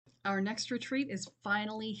Our next retreat is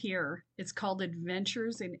finally here. It's called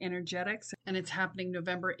Adventures in Energetics, and it's happening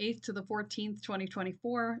November 8th to the 14th,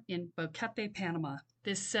 2024 in Boquete, Panama.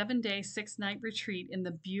 This 7-day, 6-night retreat in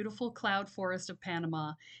the beautiful cloud forest of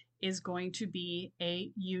Panama is going to be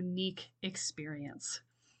a unique experience.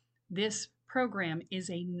 This program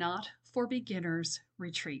is a not for beginners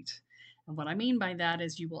retreat. And what I mean by that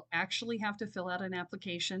is you will actually have to fill out an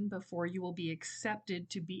application before you will be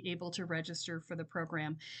accepted to be able to register for the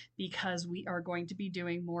program, because we are going to be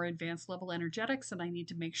doing more advanced level energetics, and I need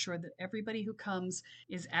to make sure that everybody who comes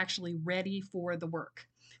is actually ready for the work.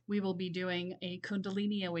 We will be doing a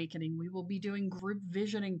Kundalini awakening. We will be doing group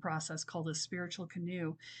visioning process called a spiritual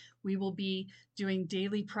canoe. We will be doing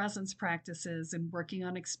daily presence practices and working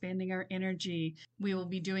on expanding our energy. We will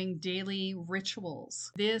be doing daily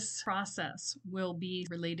rituals. This process will be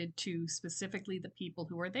related to specifically the people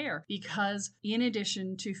who are there, because in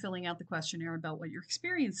addition to filling out the questionnaire about what your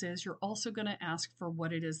experience is, you're also going to ask for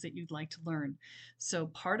what it is that you'd like to learn. So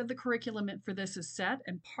part of the curriculum for this is set,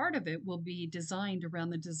 and part of it will be designed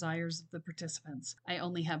around the desires of the participants. I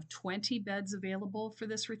only have 20 beds available for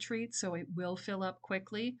this retreat, so it will fill up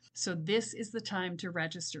quickly. So this is the time to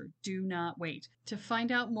register. Do not wait. To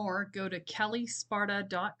find out more, go to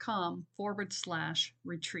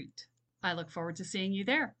kellysparta.com/retreat. I look forward to seeing you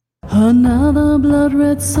there. Another blood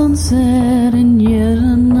red sunset and yet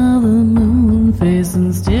another moon phase,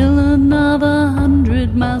 and still another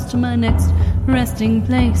 100 miles to my next resting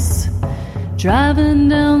place. Driving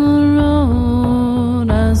down the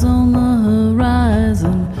road, eyes on the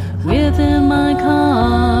horizon. Within my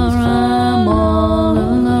car, I'm all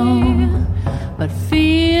alone, but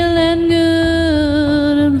feeling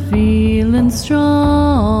good and feeling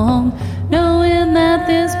strong, knowing that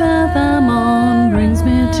this path I'm on brings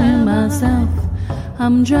me to myself.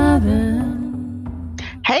 I'm driving.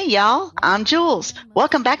 Hey y'all, I'm Jules.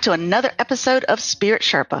 Welcome back to another episode of Spirit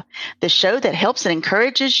Sherpa, the show that helps and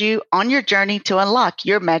encourages you on your journey to unlock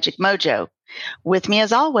your magic mojo. With me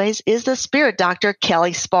as always is the spirit doctor,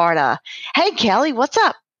 Kelly Sparta. Hey Kelly, what's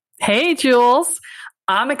up? Hey Jules,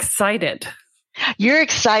 I'm excited. You're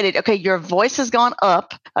excited. Okay, your voice has gone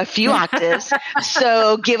up a few octaves.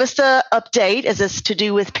 So give us the update. Is this to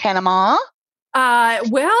do with Panama?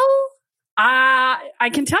 I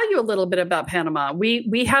can tell you a little bit about Panama.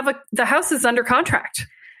 We have the house is under contract,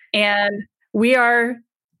 and we are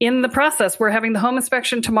in the process. We're having the home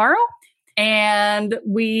inspection tomorrow, and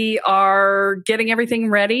we are getting everything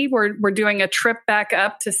ready. We're doing a trip back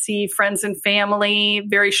up to see friends and family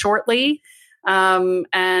very shortly, and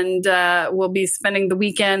we'll be spending the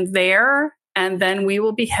weekend there, and then we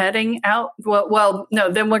will be heading out.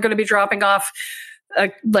 Then we're going to be dropping off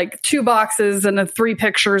like 2 boxes and 3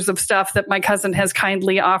 pictures of stuff that my cousin has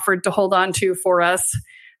kindly offered to hold on to for us.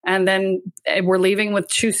 And then we're leaving with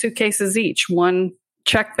 2 suitcases each, 1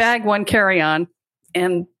 check bag, 1 carry-on,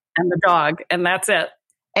 and the dog. And that's it.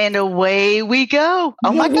 And away we go.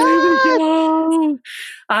 Oh my God.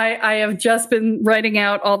 I have just been writing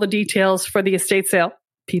out all the details for the estate sale,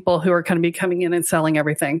 people who are going to be coming in and selling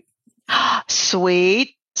everything.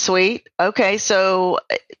 Sweet. Okay. So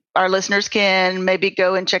our listeners can maybe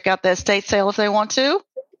go and check out the estate sale if they want to.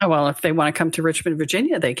 Oh, well, if they want to come to Richmond,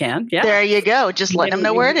 Virginia, they can. Yeah. There you go. Just let them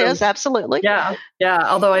know where it is. Absolutely. Yeah.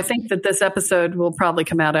 Although I think that this episode will probably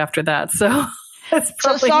come out after that. So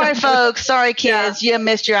sorry, folks. Sorry, kids. Yeah. You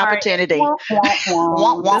missed your opportunity.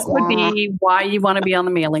 This would be why you want to be on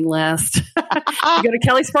the mailing list. You go to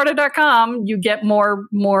kellysparta.com. You get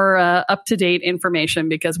more up-to-date information,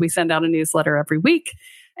 because we send out a newsletter every week.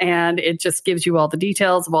 And it just gives you all the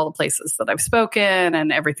details of all the places that I've spoken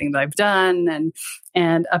and everything that I've done,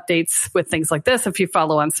 and updates with things like this. If you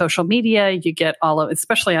follow on social media, you get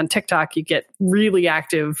especially on TikTok, you get really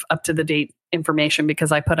active, up-to-the-date information,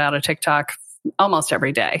 because I put out a TikTok almost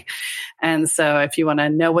every day. And so if you want to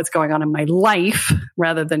know what's going on in my life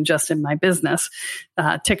rather than just in my business,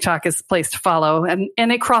 TikTok is the place to follow. And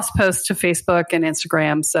it cross-posts to Facebook and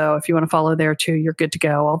Instagram. So if you want to follow there too, you're good to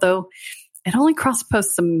go. Although it only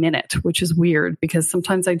cross-posts a minute, which is weird, because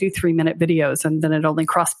sometimes I do 3-minute videos and then it only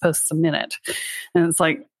cross-posts a minute. And it's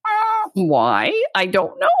like, why? I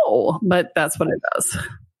don't know. But that's what it does.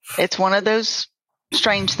 It's one of those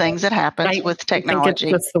strange things that happens with technology. I think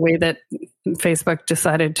it's just the way that Facebook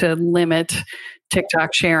decided to limit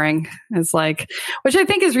TikTok sharing. It's like, which I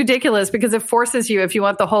think is ridiculous, because it forces you, if you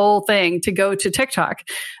want the whole thing, to go to TikTok.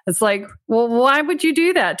 It's like, well, why would you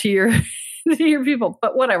do that to your people?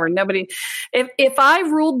 But whatever. Nobody. If I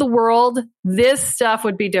ruled the world, this stuff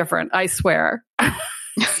would be different. I swear.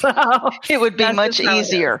 So it would be much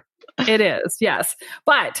easier. It is, yes.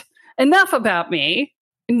 But enough about me.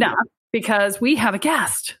 Enough. because we have a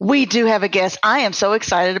guest. We do have a guest. I am so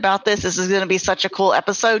excited about this. This is going to be such a cool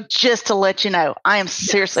episode. Just to let you know, I am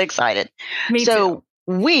seriously excited. Me too.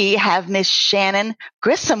 We have Miss Shannon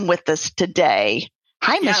Grissom with us today.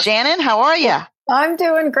 Hi, Miss Shannon. How are you? I'm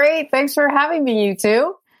doing great. Thanks for having me, you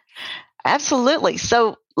two. Absolutely.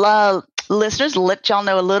 So, listeners, let y'all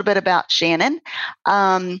know a little bit about Shannon.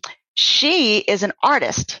 She is an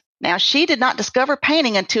artist. Now, she did not discover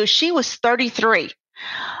painting until she was 33.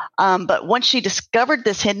 But once she discovered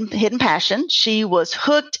this hidden passion, she was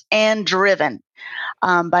hooked and driven.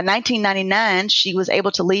 By 1999, she was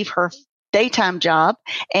able to leave her daytime job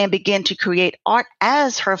and begin to create art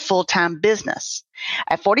as her full-time business.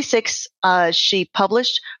 At 46, she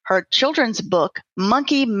published her children's book,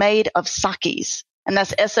 Monkey Made of Sakis, and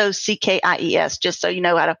that's Sokkies, just so you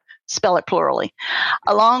know how to spell it plurally,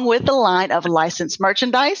 along with a line of licensed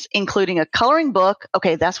merchandise, including a coloring book.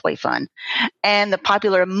 Okay, that's way fun. And the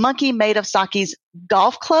popular Monkey Made of Sakis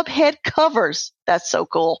golf club head covers. That's so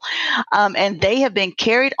cool. And they have been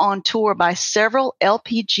carried on tour by several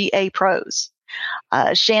LPGA pros.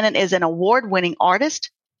 Shannon is an award-winning artist,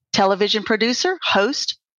 television producer,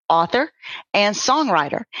 host, author, and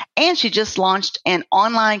songwriter. And she just launched an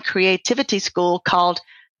online creativity school called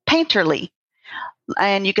Painterly.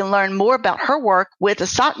 And you can learn more about her work with the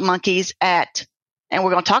sock monkeys at, and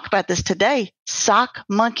we're going to talk about this today,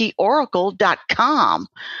 sockmonkeyoracle.com.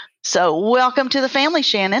 So welcome to the family,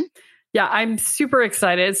 Shannon. Yeah, I'm super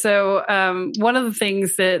excited. So one of the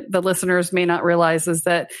things that the listeners may not realize is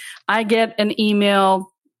that I get an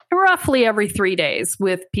email roughly every 3 days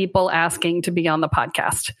with people asking to be on the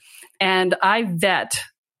podcast. And I vet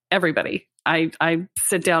everybody. I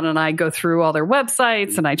sit down and I go through all their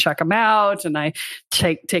websites and I check them out and I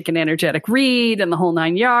take an energetic read and the whole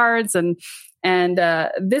 9 yards. And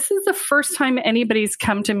this is the first time anybody's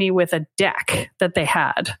come to me with a deck that they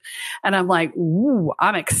had. And I'm like, ooh,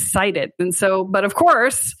 I'm excited. And so, but of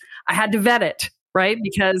course I had to vet it, right?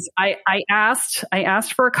 Because I asked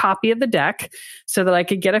for a copy of the deck so that I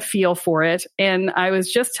could get a feel for it. And I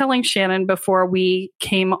was just telling Shannon before we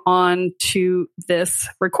came on to this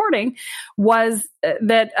recording was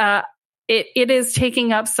that it is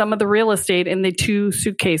taking up some of the real estate in the 2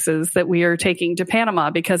 suitcases that we are taking to Panama,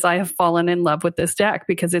 because I have fallen in love with this deck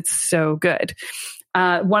because it's so good.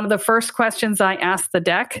 One of the first questions I asked the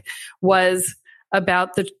deck was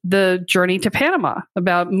about the journey to Panama,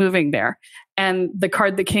 about moving there. And the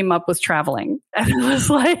card that came up was traveling. And it was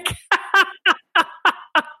like,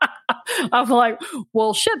 I'm like,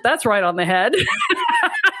 well, shit, that's right on the head.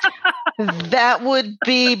 That would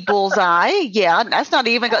be bullseye. Yeah, that's not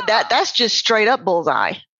even that's just straight up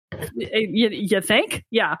bullseye. You think?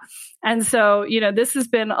 Yeah. And so, this has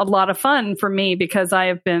been a lot of fun for me because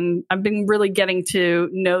I've been really getting to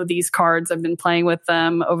know these cards. I've been playing with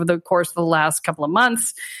them over the course of the last couple of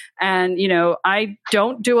months. And, I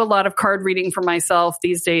don't do a lot of card reading for myself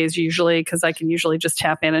these days, usually, because I can usually just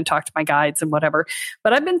tap in and talk to my guides and whatever.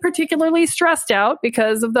 But I've been particularly stressed out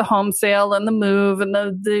because of the home sale and the move and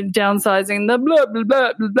the downsizing, the blah, blah,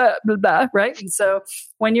 blah, blah, blah, blah, right? And so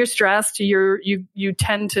when you're stressed, you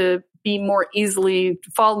tend to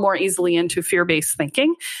fall more easily into fear-based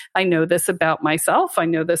thinking. I know this about myself. I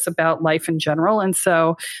know this about life in general. And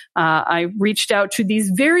so I reached out to these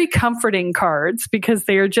very comforting cards because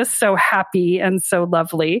they are just so happy and so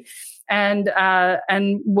lovely, and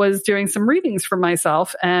was doing some readings for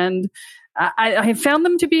myself. And I found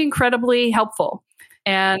them to be incredibly helpful.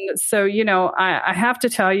 And so, I have to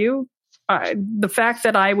tell you, the fact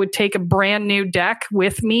that I would take a brand new deck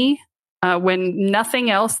with me when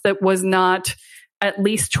nothing else that was not at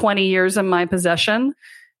least 20 years in my possession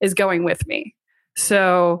is going with me.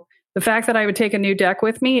 So the fact that I would take a new deck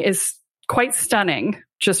with me is quite stunning,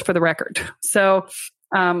 just for the record. So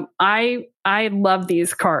I love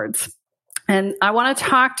these cards. And I want to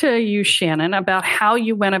talk to you, Shannon, about how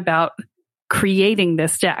you went about creating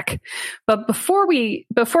this deck. But before we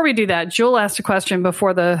do that, Jewel asked a question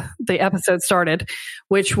before the episode started,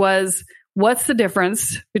 which was, what's the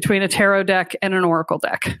difference between a tarot deck and an oracle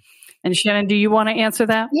deck? And Shannon, do you want to answer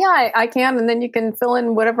that? Yeah, I can. And then you can fill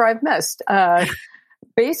in whatever I've missed.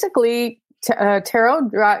 Basically, tarot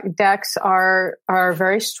decks are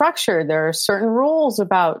very structured. There are certain rules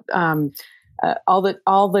about all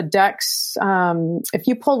the decks. If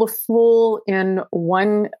you pull the Fool in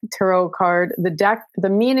one tarot card, the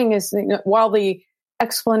meaning is, while the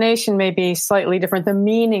explanation may be slightly different, the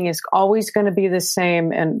meaning is always going to be the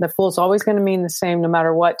same, and the Fool is always going to mean the same no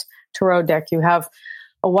matter what tarot deck you have.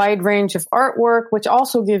 A wide range of artwork, which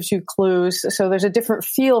also gives you clues. So there's a different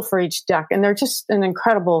feel for each deck, and they're just an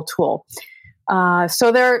incredible tool.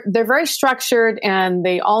 So they're very structured, and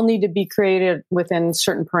they all need to be created within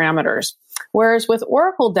certain parameters. Whereas with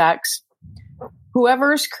Oracle decks,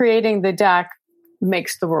 whoever's creating the deck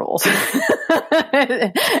makes the rules.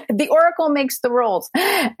 The Oracle makes the rules.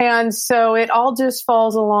 And so it all just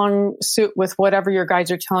falls along suit with whatever your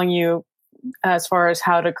guides are telling you as far as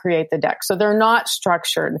how to create the deck. So they're not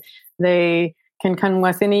structured. They can come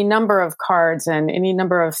with any number of cards and any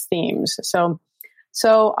number of themes. So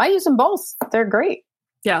I use them both. They're great.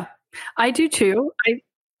 Yeah, I do too.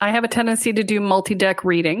 I have a tendency to do multi-deck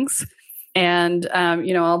readings. And,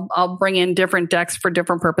 I'll bring in different decks for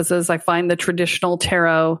different purposes. I find the traditional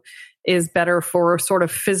tarot is better for sort of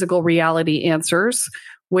physical reality answers,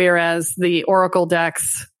 whereas the Oracle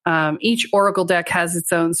decks, each Oracle deck has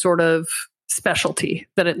its own sort of specialty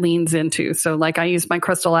that it leans into. So like I use my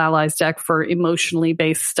Crystal Allies deck for emotionally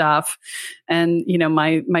based stuff, and,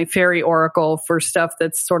 my Fairy Oracle for stuff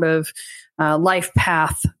that's sort of life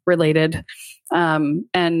path related. And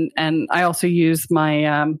I also use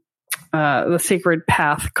my the Sacred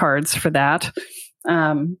Path cards for that.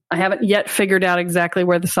 I haven't yet figured out exactly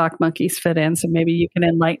where the sock monkeys fit in, so maybe you can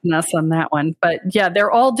enlighten us on that one. But yeah,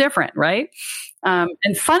 they're all different, right?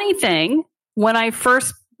 And funny thing, when I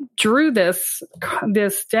first drew this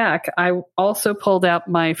deck, I also pulled out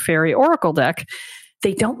my Fairy Oracle deck.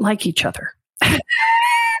 They don't like each other.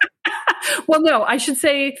 Well, no, I should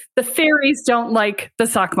say the fairies don't like the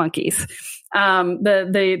sock monkeys.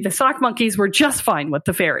 The sock monkeys were just fine with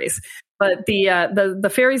the fairies, but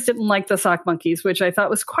the fairies didn't like the sock monkeys, which I thought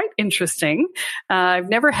was quite interesting. I've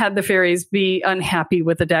never had the fairies be unhappy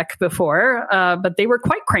with the deck before, but they were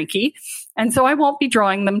quite cranky, and so I won't be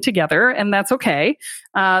drawing them together, and that's okay.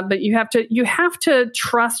 But you have to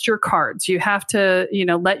trust your cards. You have to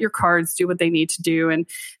let your cards do what they need to do,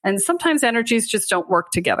 and sometimes energies just don't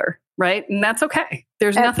work together, right? And that's okay.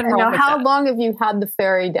 There's nothing wrong with that. How long have you had the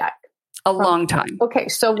fairy deck? A long time. Okay,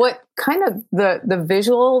 so what kind of the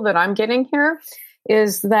visual that I'm getting here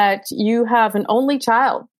is that you have an only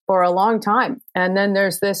child for a long time, and then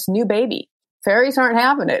there's this new baby. Fairies aren't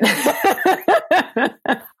having it.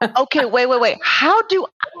 Okay, wait. How do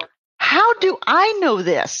I know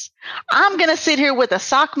this? I'm going to sit here with a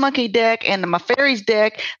sock monkey deck and my fairies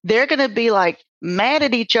deck. They're going to be like mad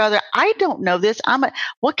at each other. I don't know this. How do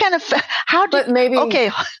you know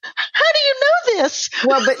this?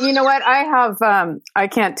 Well, but you know what? I have, I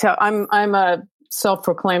can't tell. I'm a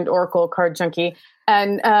self-proclaimed Oracle card junkie,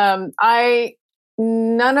 and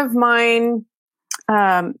none of mine,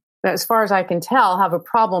 as far as I can tell, have a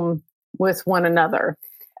problem with one another.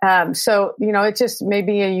 So, it just may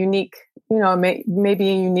be a unique, maybe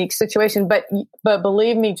a unique situation, but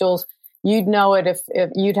believe me, Jules, you'd know it if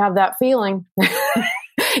you'd have that feeling.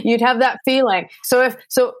 You'd have that feeling. So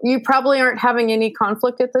you probably aren't having any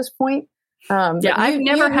conflict at this point. I've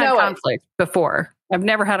never had conflict before. I've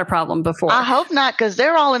never had a problem before. I hope not, because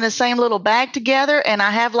they're all in the same little bag together, and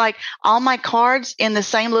I have like all my cards in the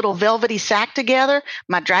same little velvety sack together.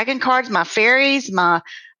 My dragon cards, my fairies, my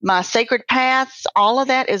sacred paths, all of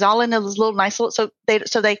that is all in those little nice little, so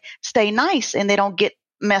they stay nice and they don't get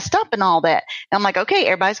messed up and all that. And I'm like, okay,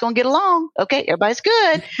 everybody's going to get along. Okay, everybody's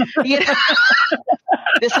good.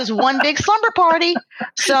 This is one big slumber party.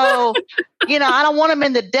 So, I don't want them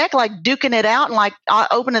in the deck like duking it out and like I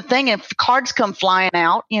open a thing and cards come flying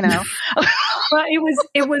out, Well,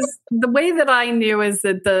 it was the way that I knew is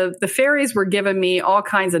that the fairies were giving me all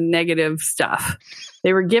kinds of negative stuff.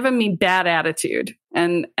 They were giving me bad attitude,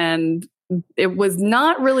 and it was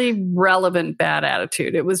not really relevant bad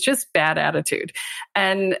attitude. It was just bad attitude.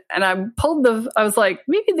 And I was like,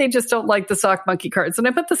 maybe they just don't like the sock monkey cards. And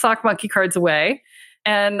I put the sock monkey cards away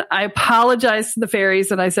and I apologized to the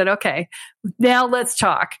fairies and I said, okay, now let's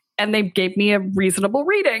talk. And they gave me a reasonable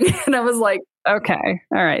reading. And I was like, okay,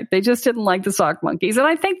 all right. They just didn't like the sock monkeys. And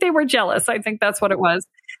I think they were jealous. I think that's what it was.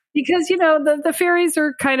 Because, the fairies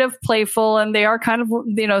are kind of playful and they are kind of,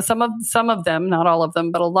 some of them, not all of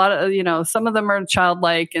them, but a lot of, some of them are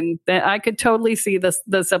childlike, and I could totally see the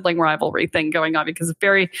sibling rivalry thing going on because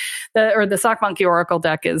the sock monkey oracle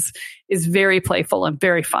deck is very playful and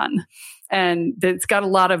very fun. And it's got a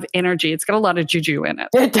lot of energy. It's got a lot of juju in it.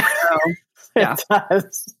 It does. So, yeah. It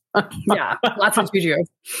does. Yeah, lots of juju.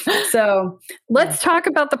 So let's talk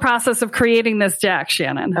about the process of creating this deck,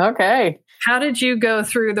 Shannon. Okay. How did you go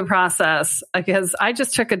through the process? Because I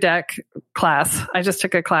just took a deck class. I just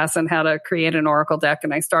took a class on how to create an oracle deck,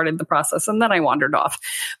 and I started the process, and then I wandered off.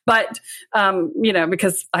 But,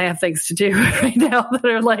 because I have things to do right now that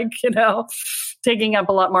are like, taking up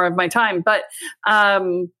a lot more of my time. But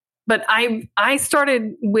But I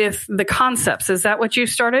started with the concepts. Is that what you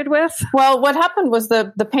started with? Well, what happened was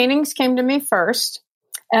the paintings came to me first.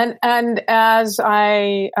 And as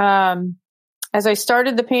I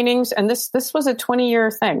started the paintings, and this was a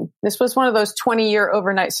 20-year thing. This was one of those 20-year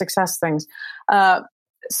overnight success things.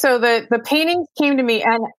 So the paintings came to me,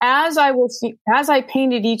 and as I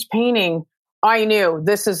painted each painting, I knew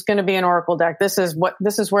this is going to be an oracle deck. This is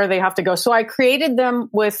where they have to go. So I created them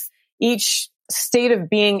with each state of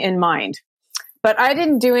being in mind. But I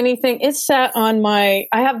didn't do anything. It sat on I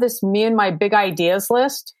have this me and my big ideas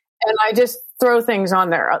list, and I just throw things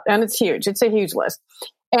on there, and it's huge. It's a huge list.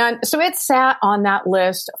 And so it sat on that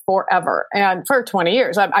list forever, and for 20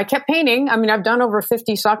 years. I kept painting. I mean, I've done over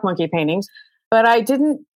 50 sock monkey paintings, but I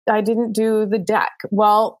didn't do the deck.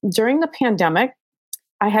 Well, during the pandemic,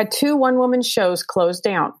 I had 2 one-woman shows closed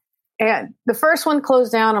down. And the first one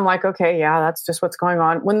closed down. I'm like, okay, yeah, that's just what's going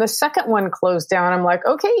on. When the second one closed down, I'm like,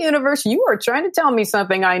 okay, universe, you are trying to tell me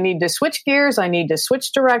something. I need to switch gears. I need to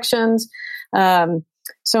switch directions.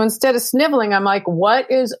 So instead of sniveling, I'm like, what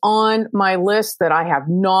is on my list that I have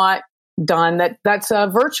not done that's a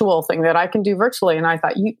virtual thing that I can do virtually? And I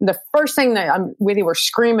thought the first thing that they were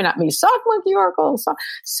screaming at me, sock monkey oracle.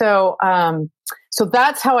 So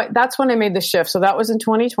that's when I made the shift. So that was in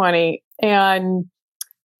 2020. And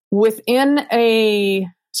so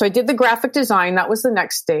I did the graphic design. That was the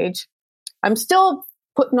next stage. I'm still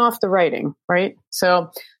putting off the writing, right?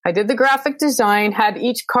 So I did the graphic design, had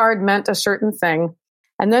each card meant a certain thing.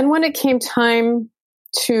 And then when it came time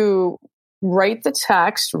to write the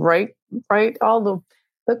text, write all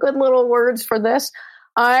the good little words for this,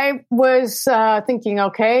 I was thinking,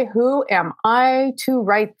 okay, who am I to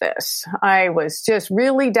write this? I was just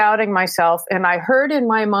really doubting myself. And I heard in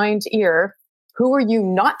my mind's ear, who are you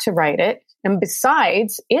not to write it? And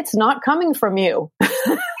besides, it's not coming from you.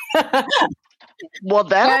 Well,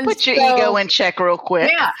 that'll put your ego in check real quick.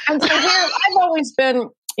 Yeah. And so here, I've always been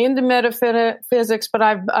into metaphysics, but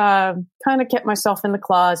I've kind of kept myself in the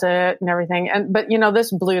closet and everything. But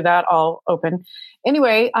this blew that all open.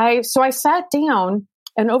 Anyway, so I sat down,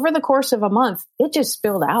 and over the course of a month, it just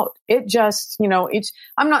spilled out. It just,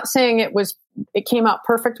 I'm not saying it came out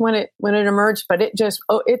perfect when it emerged, but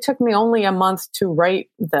it took me only a month to write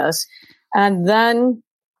this. And then,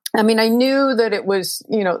 I knew that it was,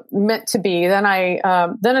 meant to be. Then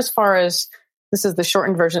as far as, this is the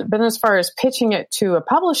shortened version, but as far as pitching it to a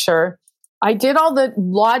publisher, I did all the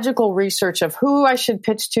logical research of who I should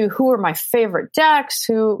pitch to, who are my favorite decks,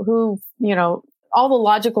 who all the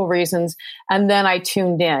logical reasons. And then I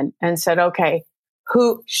tuned in and said, okay,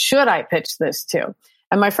 who should I pitch this to?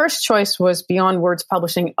 And my first choice was Beyond Words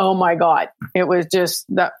Publishing. Oh my God. It was just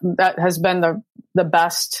that has been the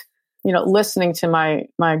best, listening to my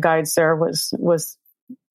guides there was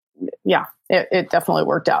yeah, it definitely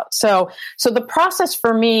worked out. So the process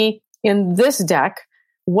for me in this deck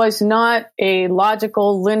was not a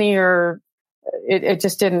logical, linear. It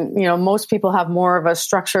just didn't, most people have more of a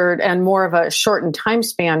structured and more of a shortened time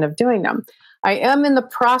span of doing them. I am in the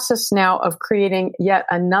process now of creating yet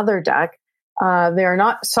another deck. They are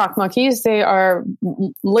not sock monkeys.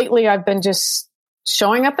 Lately I've been just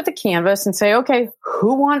showing up at the canvas and say, okay,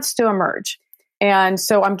 who wants to emerge? And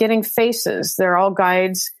so I'm getting faces. They're all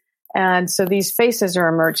guides. And so these faces are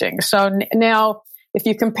emerging. So now if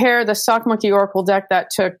you compare the sock monkey oracle deck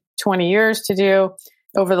that took 20 years to do,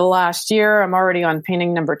 over the last year, I'm already on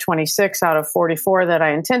painting number 26 out of 44 that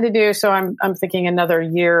I intend to do. So I'm thinking another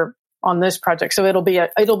year on this project. So it'll be a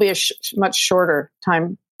much shorter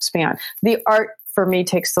time span. The art for me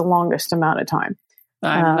takes the longest amount of time.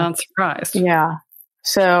 I'm not surprised. Yeah.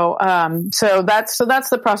 So that's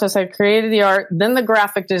the process. I created the art, then the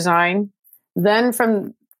graphic design, then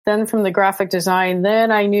from the graphic design,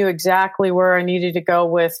 then I knew exactly where I needed to go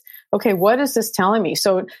with, okay, what is this telling me?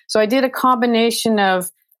 So I did a combination of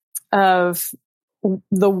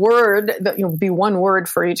the word that would be one word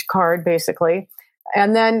for each card, basically.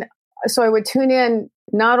 And then, so I would tune in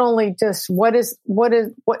not only just what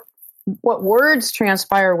words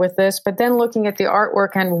transpire with this, but then looking at the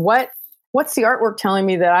artwork and what's the artwork telling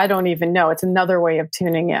me that I don't even know. It's another way of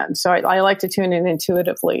tuning in. So I like to tune in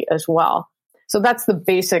intuitively as well. So that's the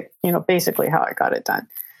basically how I got it done.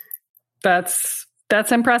 That's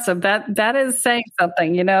impressive. That is saying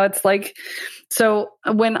something, it's like, so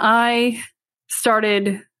when I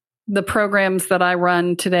started the programs that I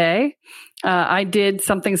run today, I did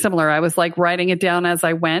something similar. I was like writing it down as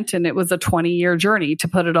I went, and it was a 20-year journey to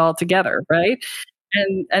put it all together. Right.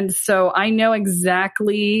 And so I know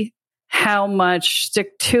exactly how much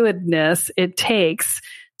stick-to-itiveness it takes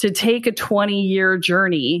to take a 20-year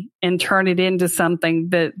journey and turn it into something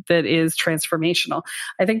that is transformational.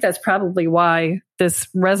 I think that's probably why this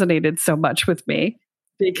resonated so much with me,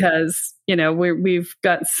 because, you know, we've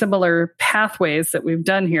got similar pathways that we've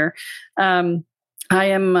done here. I'm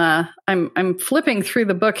flipping through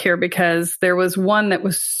the book here because there was one that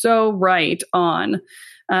was so right on.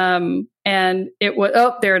 And it was,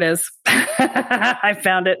 oh, there it is. I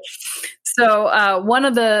found it. So, one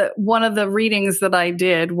of the readings that I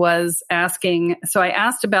did was asking, so I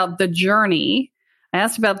asked about the journey. I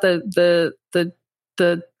asked about the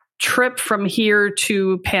trip from here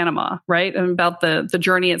to Panama, right? And about the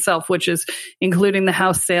journey itself, which is including the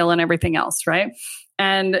house sale and everything else, right?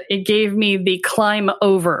 And it gave me the climb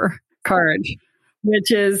over card, which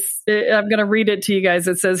is, I'm going to read it to you guys.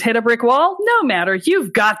 It says, hit a brick wall? No matter.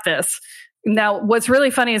 You've got this. Now, what's really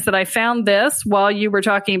funny is that I found this while you were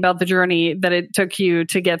talking about the journey that it took you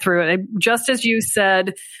to get through it. Just as you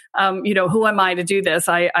said, you know, who am I to do this?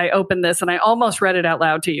 I opened this and I almost read it out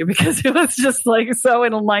loud to you because it was just like so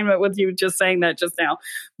in alignment with you just saying that just now.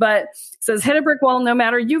 But it says, hit a brick wall, no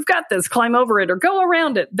matter. You've got this. Climb over it or go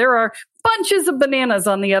around it. There are bunches of bananas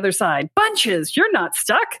on the other side. Bunches. You're not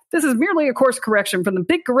stuck. This is merely a course correction from the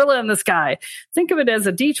big gorilla in the sky. Think of it as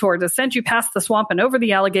a detour to send you past the swamp and over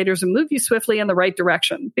the alligators and move you swiftly in the right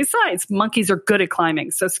direction. Besides, monkeys are good at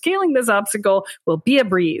climbing, so scaling this obstacle will be a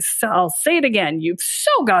breeze. So I'll say it again. You've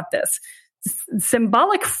so got this.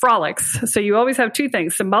 Symbolic frolics. So you always have two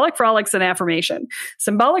things, symbolic frolics and affirmation.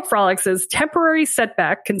 Symbolic frolics is temporary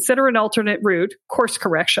setback, consider an alternate route, course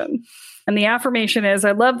correction. And the affirmation is,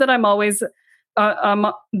 I love that I'm always,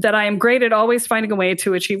 that I am great at always finding a way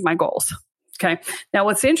to achieve my goals. Okay. Now,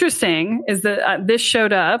 what's interesting is that this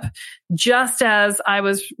showed up just as I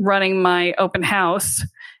was running my open house,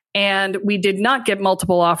 and we did not get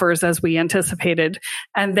multiple offers as we anticipated.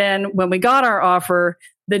 And then when we got our offer,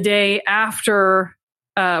 the day after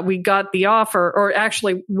we got the offer, or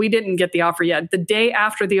actually we didn't get the offer yet, the day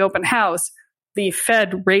after the open house, the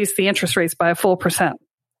Fed raised the interest rates by a full %.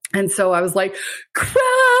 And so I was like,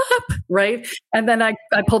 crap, right? And then I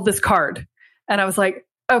pulled this card and I was like,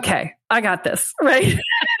 okay, I got this, right?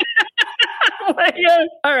 Like, yeah,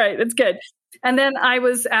 all right, it's good. And then I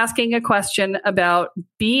was asking a question about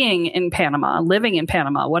being in Panama, living in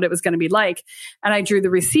Panama, what it was going to be like. And I drew the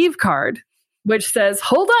receive card, which says,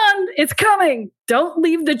 hold on, it's coming. Don't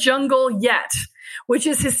leave the jungle yet, which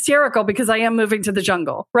is hysterical because I am moving to the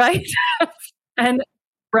jungle, right?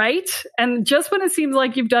 Right? And just when it seems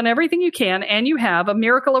like you've done everything you can and you have, a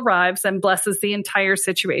miracle arrives and blesses the entire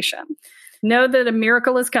situation. Know that a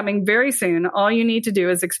miracle is coming very soon. All you need to do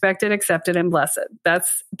is expect it, accept it, and bless it.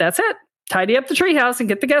 That's it. Tidy up the treehouse and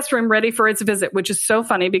get the guest room ready for its visit, which is so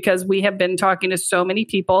funny because we have been talking to so many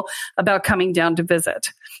people about coming down to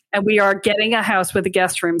visit. And we are getting a house with a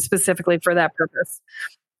guest room specifically for that purpose.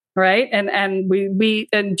 Right. And we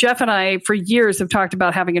Jeff and I for years have talked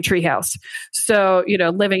about having a treehouse. So, you know,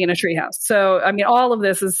 living in a treehouse. So, I mean, all of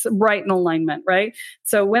this is right in alignment. Right.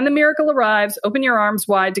 So when the miracle arrives, open your arms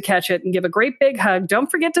wide to catch it and give a great big hug.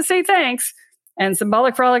 Don't forget to say thanks. And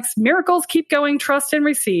symbolic frolics, miracles keep going, trust and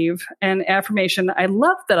receive. And affirmation, I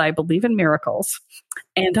love that I believe in miracles.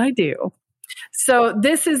 And I do. So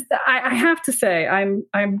this is, I have to say,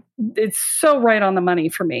 it's so right on the money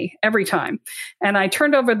for me every time. And I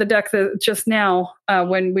turned over the deck just now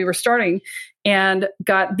when we were starting and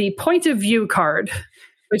got the point of view card,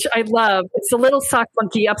 which I love. It's a little sock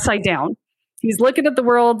monkey upside down. He's looking at the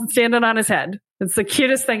world, standing on his head. It's the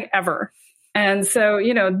cutest thing ever. And so,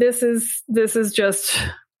 you know, this is just,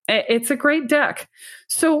 it's a great deck.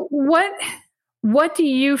 So what do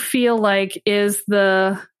you feel like is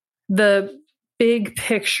the big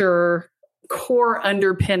picture core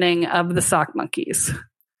underpinning of the sock monkeys?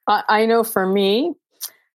 I know for me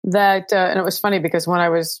that, and it was funny because when I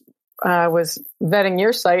was vetting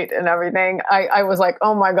your site and everything, I was like,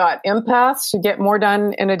 oh my God, empaths should get more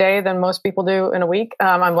done in a day than most people do in a week.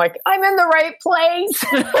 I'm like, I'm in the right place.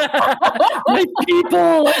 My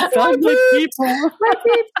people. My people.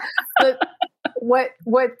 But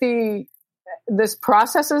what this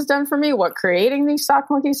process has done for me, what creating these sock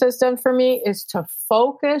monkeys has done for me, is to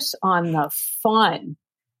focus on the fun,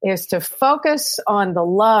 is to focus on the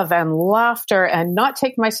love and laughter and not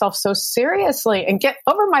take myself so seriously and get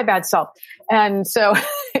over my bad self. And so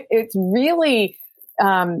it's really,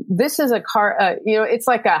 this is it's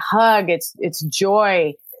like a hug. It's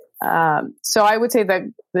joy. So I would say that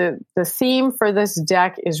the theme for this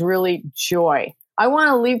deck is really joy. I want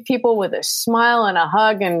to leave people with a smile and a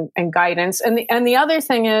hug and guidance. And the other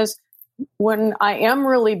thing is, when I am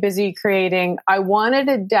really busy creating, I wanted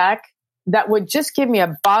a deck that would just give me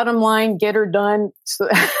a bottom line, get her done. So,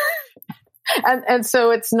 and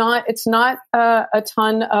so it's not a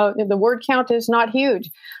ton of, the word count is not huge,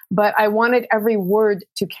 but I wanted every word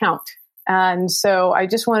to count. And so I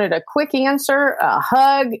just wanted a quick answer, a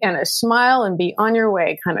hug and a smile and be on your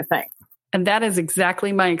way kind of thing. And that is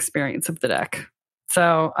exactly my experience of the deck.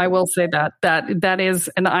 So I will say that is,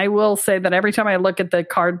 and I will say that every time I look at the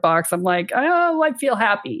card box, I'm like, oh, I feel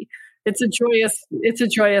happy. It's a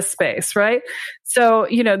joyous space, right? So,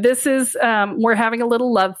 this is, we're having a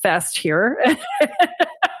little love fest here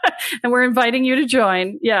and we're inviting you to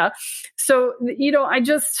join. Yeah. So,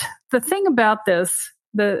 the thing about this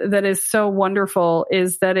that is so wonderful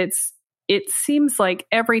is that it seems like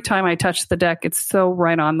every time I touch the deck, it's so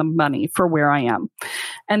right on the money for where I am.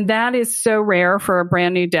 And that is so rare for a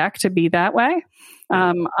brand new deck to be that way.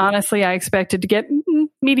 Honestly, I expected to get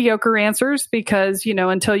mediocre answers because,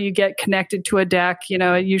 until you get connected to a deck,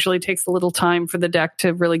 it usually takes a little time for the deck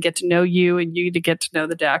to really get to know you and you to get to know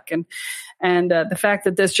the deck. And the fact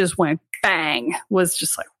that this just went bang was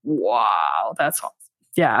just like, wow, that's awesome.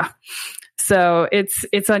 Yeah. So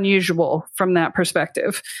it's unusual from that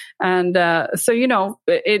perspective. And so,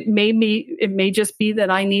 it may just be that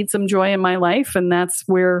I need some joy in my life. And that's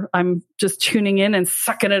where I'm just tuning in and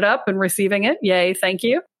sucking it up and receiving it. Yay. Thank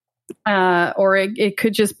you. Or it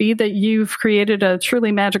could just be that you've created a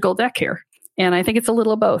truly magical deck here. And I think it's a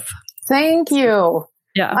little of both. Thank you.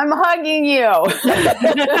 Yeah. I'm hugging you.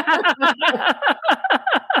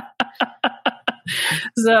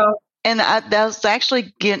 So. And that was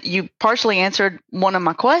actually, you partially answered one of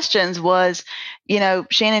my questions was,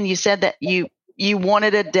 Shannon, you said that you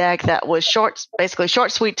wanted a deck that was basically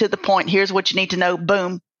short, sweet, to the point. Here's what you need to know.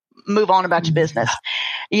 Boom, move on about your business,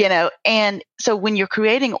 And so when you're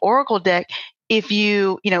creating Oracle deck, if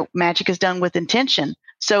magic is done with intention.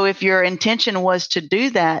 So if your intention was to do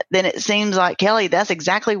that, then it seems like, Kelly, that's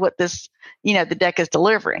exactly what this, the deck is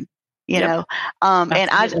delivering. And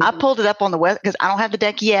I pulled it up on the web because I don't have the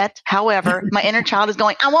deck yet. However, my inner child is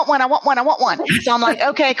going, I want one. So I'm like,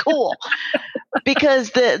 okay, cool. Because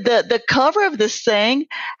the cover of this thing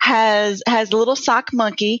has a little sock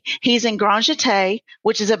monkey. He's in grand jeté,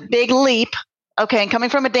 which is a big leap. Okay. And coming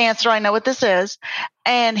from a dancer, I know what this is.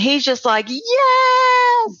 And he's just like,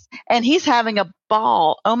 yes. And he's having a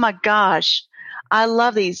ball. Oh my gosh. I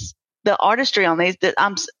love the artistry on these. That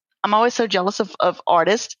I'm always so jealous of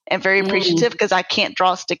artists and very appreciative because I can't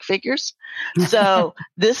draw stick figures. So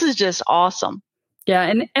this is just awesome. Yeah.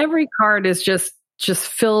 And every card is just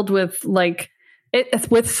filled with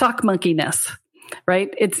with sock monkeyness,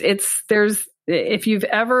 right? If you've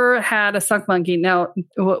ever had a sock monkey, now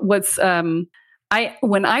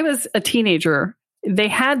when I was a teenager, they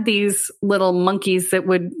had these little monkeys that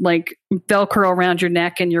would Velcro around your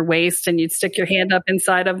neck and your waist, and you'd stick your hand up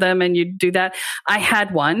inside of them and you'd do that. I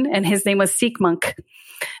had one, and his name was Seek Monk.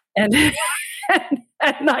 And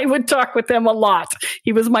and I would talk with him a lot.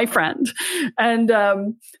 He was my friend. And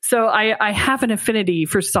so I have an affinity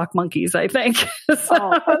for sock monkeys, I think.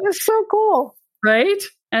 That is so cool. Right?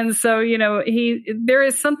 And so, there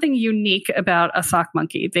is something unique about a sock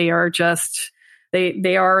monkey. They are just...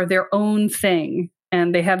 They are their own thing,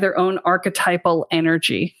 and they have their own archetypal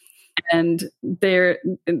energy. And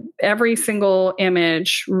every single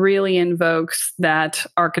image really invokes that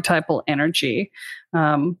archetypal energy.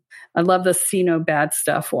 I love the See No Bad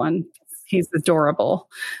Stuff one. He's adorable.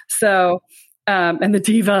 So, and the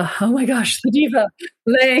diva, oh my gosh, the diva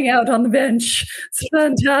laying out on the bench. It's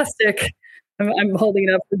fantastic. I'm holding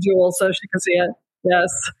it up for Jules so she can see it.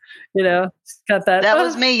 Yes. Got that. That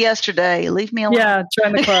was me yesterday. Leave me alone. Yeah.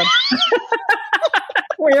 Join the club.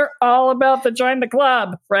 We're all about the join the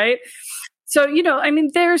club, right? So,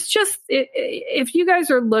 there's just, if you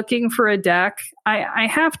guys are looking for a deck, I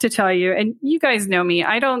have to tell you, and you guys know me,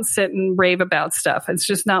 I don't sit and rave about stuff. It's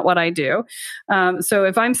just not what I do. So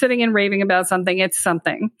if I'm sitting and raving about something, it's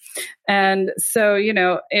something. And so,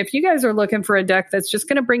 if you guys are looking for a deck that's just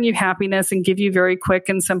going to bring you happiness and give you very quick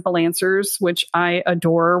and simple answers, which I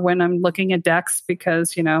adore when I'm looking at decks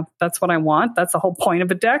because, that's what I want. That's the whole point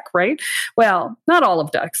of a deck, right? Well, not all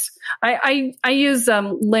of decks. I use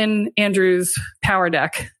Lynn Andrews' Power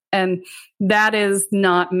Deck. And that is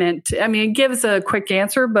not meant to, it gives a quick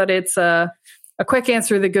answer, but it's a quick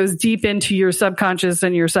answer that goes deep into your subconscious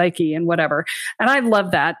and your psyche and whatever. And I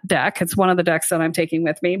love that deck. It's one of the decks that I'm taking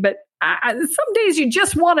with me. But some days you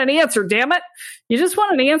just want an answer, damn it. You just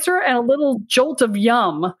want an answer and a little jolt of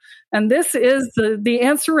yum. And this is the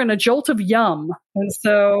answer and a jolt of yum. And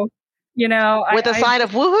so, with a side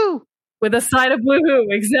of woohoo. With a side of woohoo,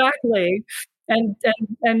 exactly.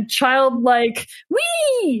 and childlike,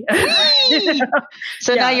 wee!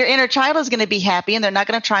 So now your inner child is going to be happy and they're not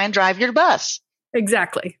going to try and drive your bus.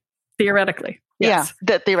 Exactly. Theoretically. Yes.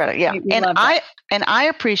 Yeah. Theoretically. Yeah. And I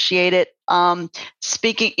appreciate it.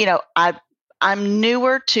 Speaking, I'm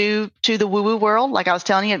newer to the woo-woo world. Like I was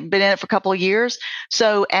telling you, I've been in it for a couple of years.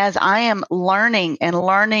 So as I am learning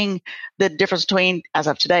the difference between, as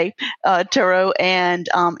of today, tarot and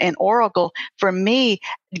oracle, for me,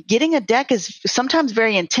 getting a deck is sometimes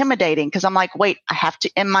very intimidating because I'm like, wait, I have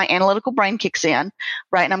to, and my analytical brain kicks in,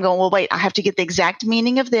 right? And I'm going, well, wait, I have to get the exact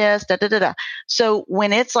meaning of this, da, da, da, da. So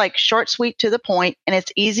when it's like short, sweet, to the point, and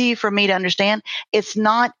it's easy for me to understand, it's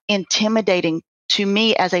not intimidating to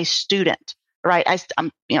me as a student. Right.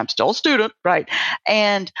 I'm still a student. Right.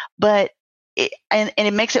 But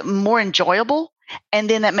it makes it more enjoyable. And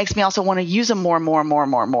then that makes me also want to use them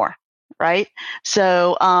more. Right.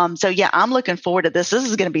 So yeah, I'm looking forward to this. This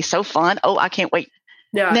is going to be so fun. Oh, I can't wait.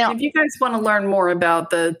 Yeah. Now, if you guys want to learn more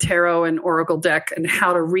about the tarot and oracle deck and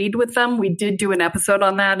how to read with them, we did do an episode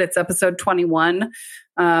on that. It's episode 21.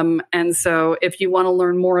 And so if you want to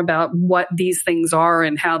learn more about what these things are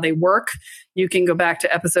and how they work, you can go back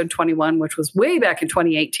to episode 21, which was way back in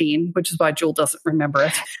 2018, which is why Jewel doesn't remember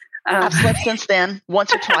it. I've slept since then.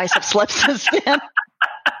 Once or twice I've slept since then.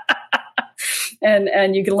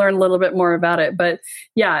 And you can learn a little bit more about it. But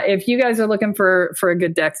yeah, if you guys are looking for a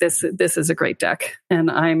good deck, this is a great deck,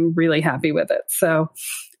 and I'm really happy with it. So,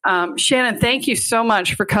 Shannon, thank you so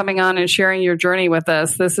much for coming on and sharing your journey with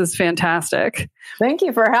us. This is fantastic. Thank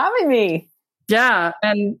you for having me. Yeah,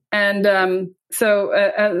 so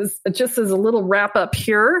as a little wrap up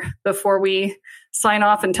here before we sign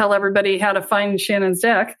off and tell everybody how to find Shannon's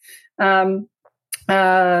deck.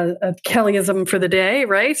 Kellyism for the day,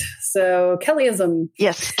 right? So Kellyism.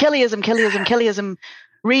 Yes, Kellyism.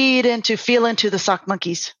 Feel into the sock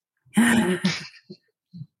monkeys.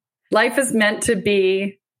 Life is meant to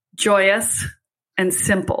be joyous and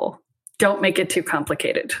simple. Don't make it too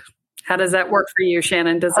complicated. How does that work for you,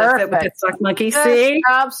 Shannon? Does that fit with the sock monkey? See?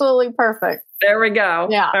 Absolutely perfect. There we go.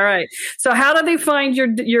 Yeah. All right. So how do they find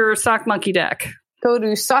your sock monkey deck? Go to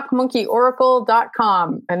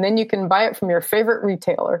sockmonkeyoracle.com and then you can buy it from your favorite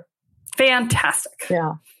retailer. Fantastic.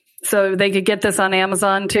 Yeah. So they could get this on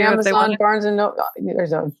Amazon too. Amazon, if they want. Barnes and Noble.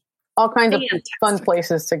 There's all kinds of fun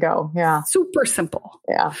places to go. Yeah. Super simple.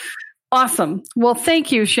 Yeah. Awesome. Well,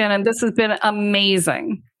 thank you, Shannon. This has been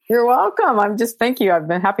amazing. You're welcome. Thank you. I've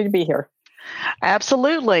been happy to be here.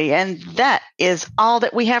 Absolutely. And that is all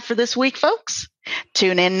that we have for this week, folks.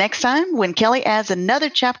 Tune in next time when Kelly adds another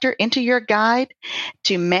chapter into your guide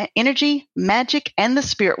to energy, magic, and the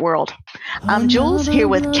spirit world. I'm Jules here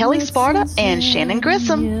with Kelly Sparta and Shannon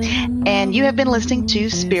Grissom, and you have been listening to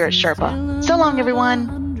Spirit Sherpa. So long,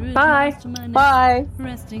 everyone. Bye. Bye.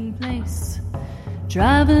 Resting place.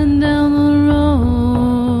 Driving down the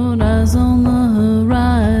road, eyes on the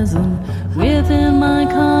horizon. Within my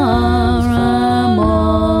car, I'm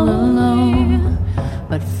all alone,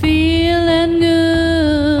 but feeling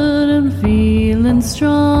good and feeling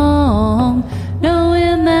strong,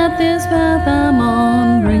 knowing that this path I'm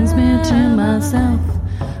on brings me to myself.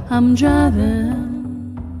 I'm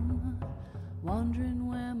driving, wondering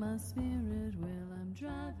where my spirit will. I'm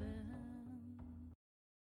driving.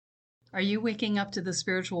 Are you waking up to the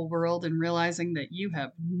spiritual world and realizing that you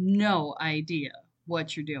have no idea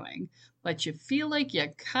what you're doing, but you feel like you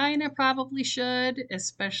kind of probably should,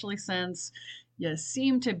 especially since you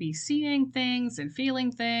seem to be seeing things and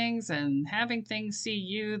feeling things and having things see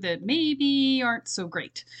you that maybe aren't so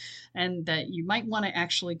great, and that you might want to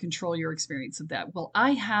actually control your experience of that? Well,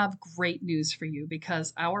 I have great news for you,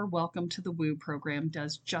 because our Welcome to the Woo program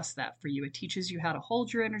does just that for you. It teaches you how to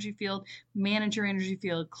hold your energy field, manage your energy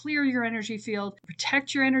field, clear your energy field,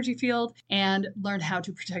 protect your energy field, and learn how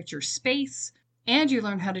to protect your space. And you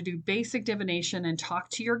learn how to do basic divination and talk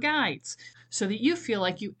to your guides, so that you feel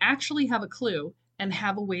like you actually have a clue and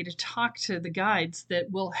have a way to talk to the guides that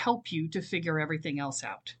will help you to figure everything else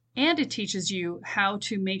out. And it teaches you how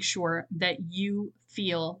to make sure that you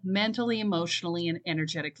feel mentally, emotionally, and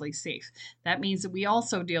energetically safe. That means that we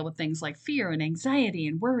also deal with things like fear and anxiety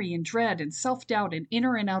and worry and dread and self-doubt and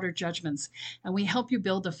inner and outer judgments. And we help you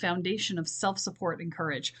build a foundation of self-support and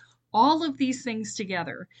courage. All of these things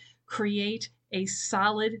together create a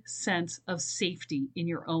solid sense of safety in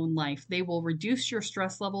your own life. They will reduce your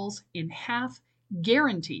stress levels in half,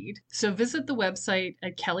 guaranteed. So visit the website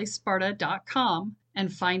at kellysparta.com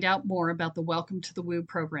and find out more about the Welcome to the Woo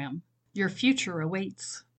program. Your future awaits.